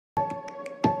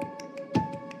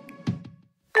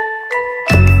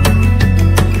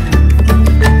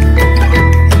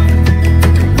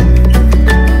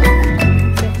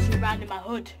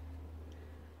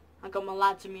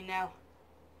to me now.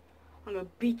 I'm gonna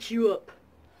beat you up.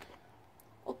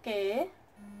 Okay.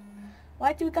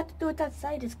 Why do we got to do it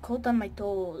outside? It's cold on my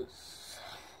toes.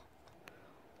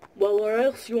 Well, where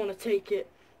else you wanna take it?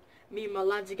 Me and my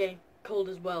lads are getting cold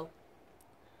as well.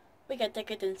 We can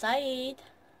take it inside.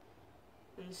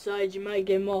 Inside you might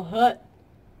get more hurt.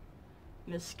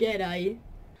 You're scared, are you?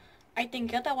 I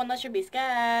think you're the one that should be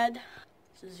scared.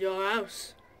 This is your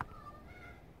house.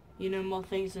 You know more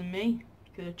things than me.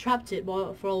 You could have trapped it,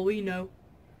 but for all we know.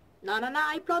 No,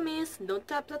 I promise. Don't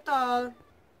tap at all.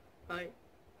 Right,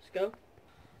 let's go.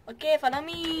 Okay, follow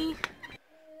me.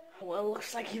 Well,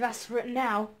 looks like you've asked for it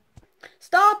now.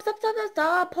 Stop.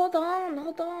 Hold on.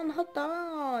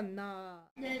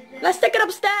 Let's take it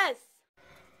upstairs.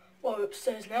 Well, we're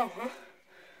upstairs now, huh?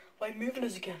 Why are you moving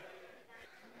us again?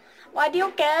 Why do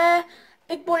you care?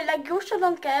 Big boy like you sure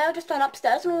don't care. Just an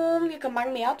upstairs room you can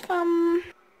bang me out from.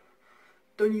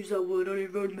 Don't use that word. Only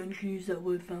roadmen can use that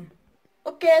word, fam.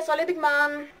 Okay, sorry, big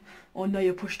man. Oh, now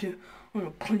you pushed it. I'm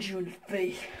gonna punch you in the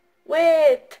face.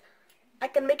 Wait. I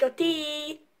can make your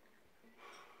tea.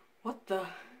 What the?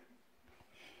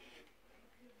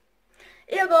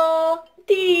 Here you go.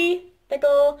 Tea. There you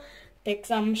go. Take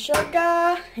some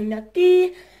sugar in your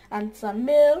tea and some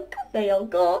milk. There you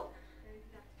go.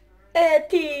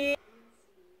 Tea.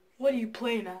 What are you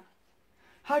playing at?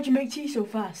 How'd you make tea so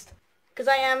fast? Cause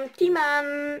I am tea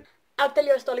man. I'll tell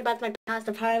you a story about my past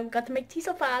of how I got to make tea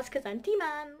so fast. Cause I'm tea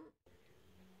man.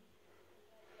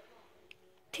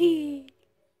 Tea.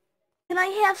 Can I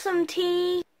have some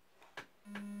tea?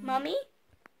 Mommy?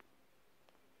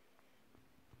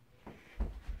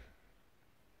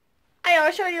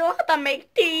 I'll show you how to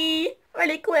make tea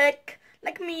really quick,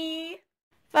 like me.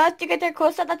 First, you get your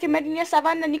coaster that you made in your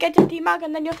 7, then you get your tea mug,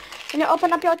 and then you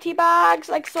open up your tea bags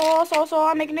like so.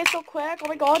 I'm making it so quick. Oh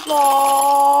my god,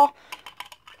 whoa.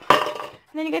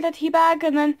 And then you get the tea bag,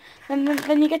 and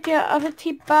then you get your other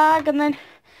tea bag, and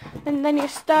then you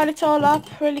stir it all up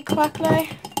really quickly.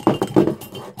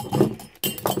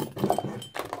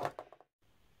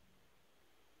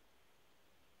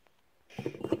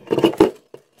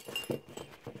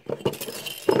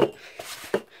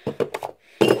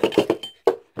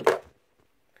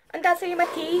 And that's how you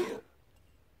make tea.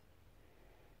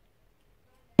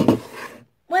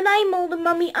 When I'm older,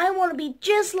 Mummy, I want to be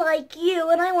just like you,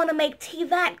 and I want to make tea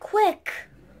that quick.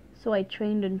 So I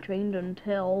trained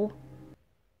until...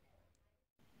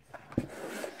 So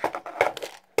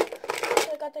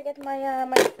I got to get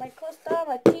my coaster,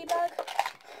 my tea bag.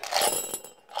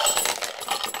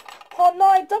 Oh no,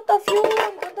 I dropped the fuel,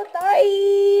 I'm gonna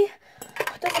die.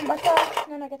 It doesn't matter.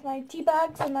 And then I get my tea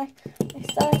bags and I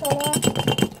stir it all up.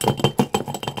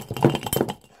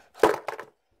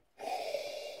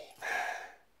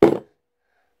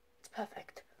 It's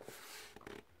perfect.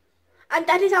 And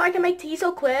that is how I can make tea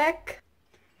so quick.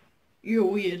 You're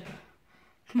weird.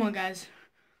 Come on, guys.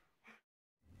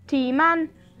 Tea man,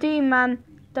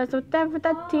 does whatever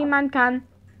that tea man can.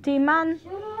 Tea man.